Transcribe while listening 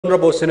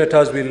Honorable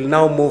Senators, we will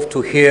now move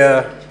to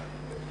hear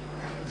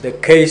the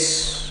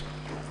case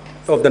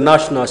of the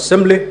National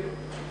Assembly.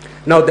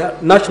 Now, the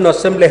National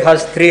Assembly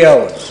has 3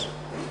 hours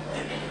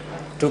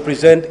to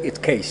present its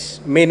case,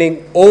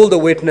 meaning all the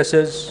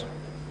witnesses,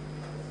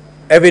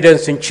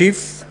 evidence in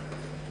chief,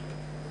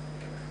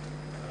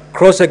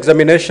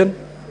 cross-examination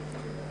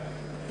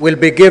will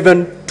be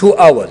given 2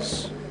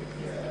 hours.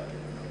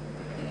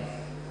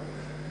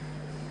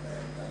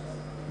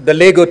 The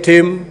legal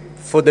team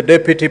for the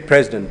Deputy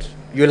President,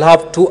 you'll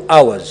have 2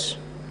 hours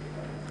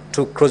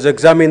to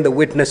cross-examine the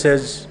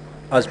witnesses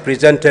as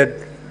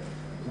presented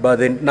by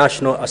the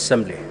National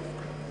Assembly.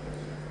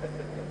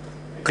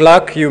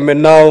 Clerk, you may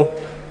now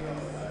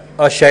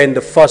usher in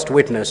the first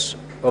witness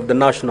of the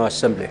National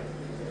Assembly.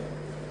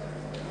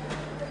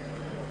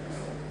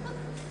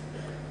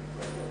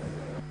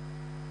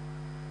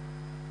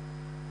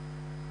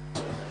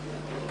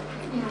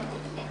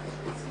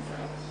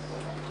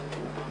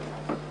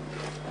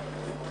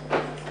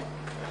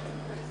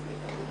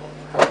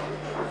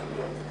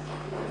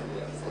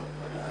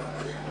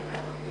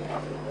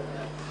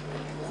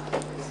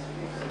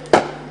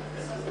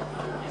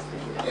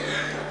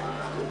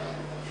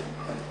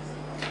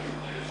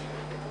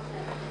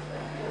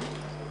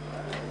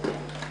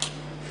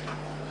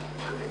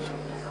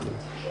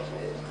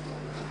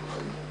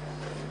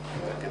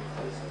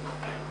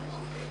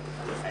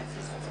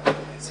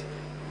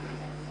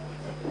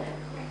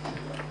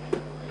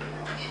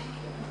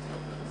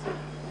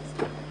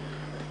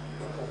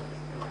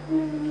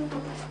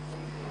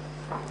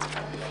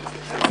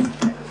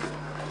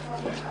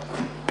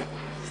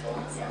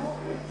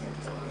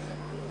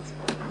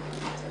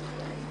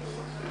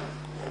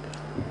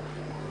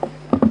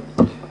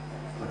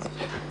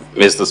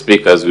 Mr.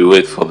 Speaker, as we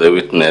wait for the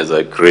witness,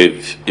 I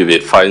crave, if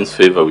it finds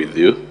favor with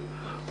you,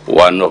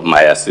 one of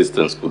my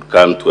assistants could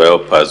come to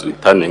help us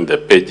with turning the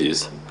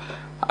pages.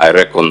 I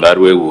reckon that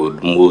way we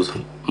would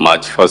move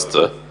much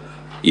faster.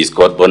 He's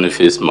called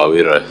Boniface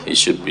Mawira. He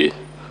should be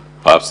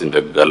perhaps in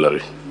the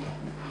gallery.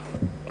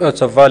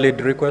 That's a valid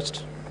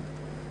request.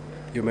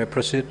 You may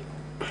proceed.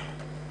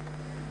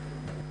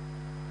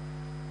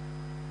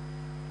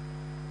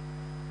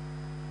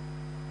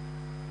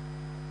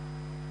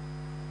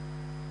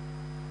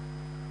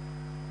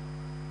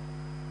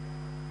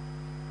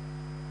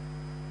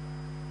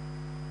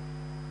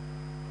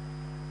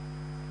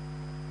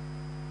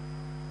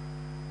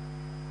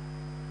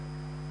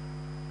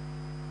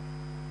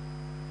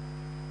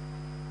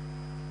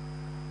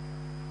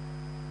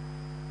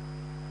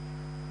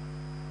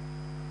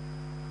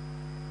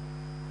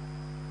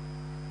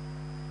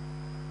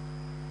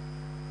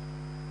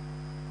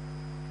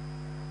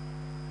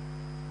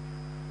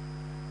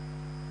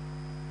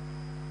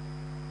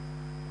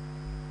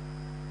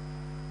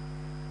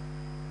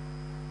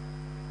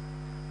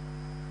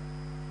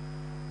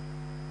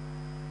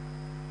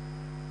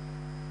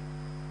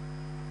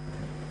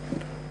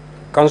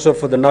 Counsel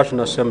for the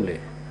National Assembly,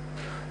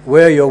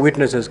 where are your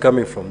witnesses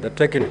coming from? They're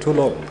taking too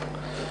long.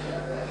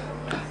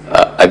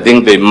 I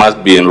think they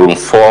must be in room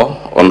 4,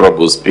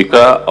 Honorable Speaker.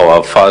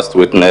 Our first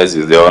witness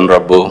is the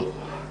Honorable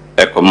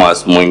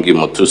Ekomas Mwingi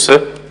Mutuse,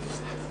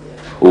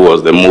 who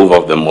was the mover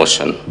of the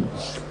motion.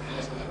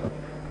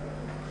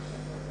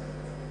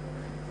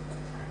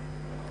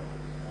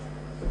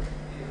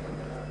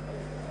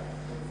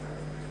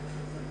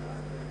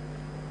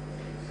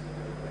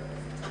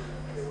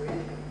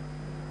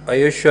 Are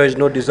you sure he's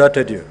not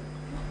deserted you?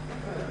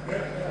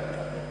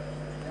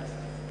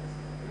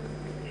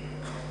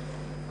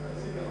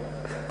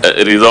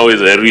 It is always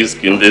a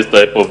risk in this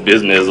type of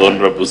business,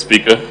 Honorable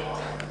Speaker,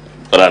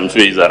 but I'm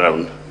sure he's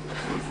around.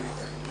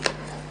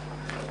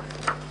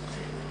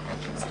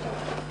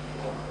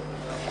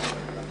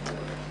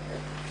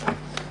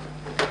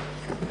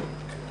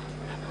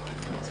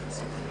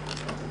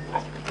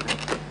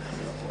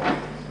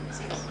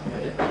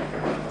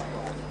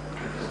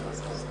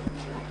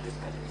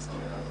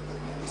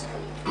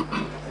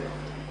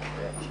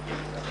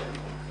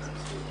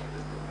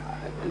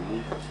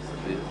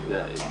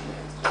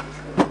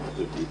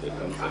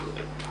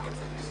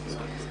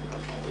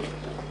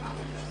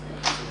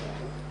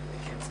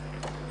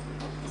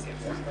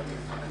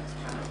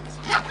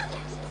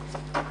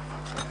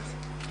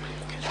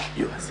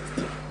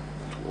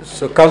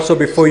 So, Counsel,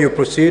 before you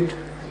proceed,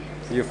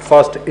 you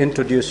first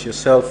introduce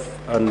yourself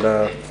and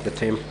the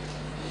team.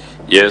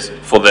 Yes,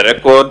 for the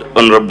record,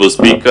 Honorable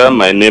Speaker,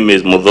 my name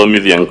is Muthomi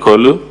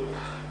Viankolu.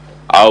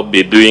 I'll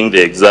be doing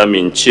the exam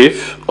in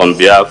chief on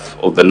behalf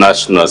of the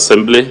National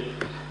Assembly.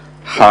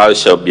 I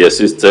shall be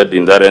assisted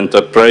in that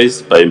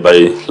enterprise by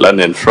my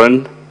learned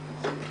friend,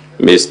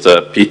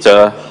 Mr.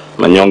 Peter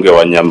Manyonge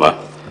Wanyama.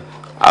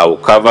 I will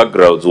cover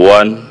grounds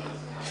 1,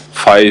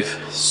 5,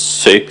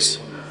 6,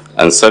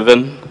 and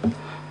 7.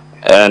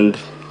 And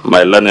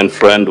my learned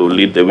friend will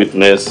lead the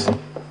witness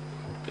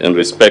in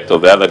respect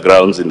of the other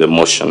grounds in the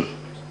motion.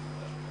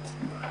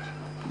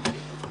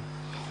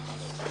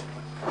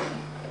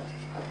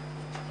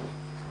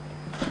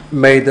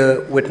 May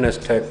the witness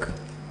take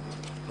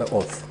the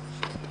oath.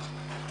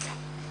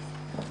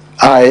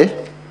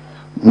 I,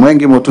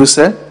 Mwengi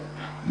Mutuse,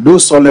 do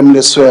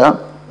solemnly swear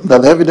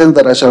that the evidence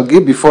that I shall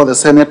give before the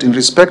Senate in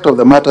respect of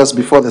the matters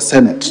before the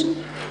Senate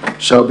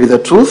shall be the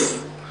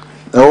truth,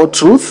 the whole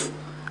truth,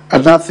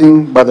 and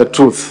nothing but the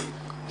truth.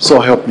 So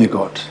help me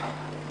God.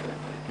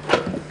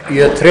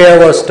 Your 3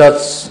 hours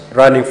starts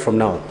running from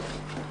now.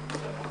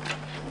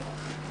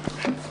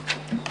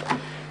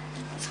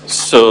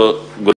 So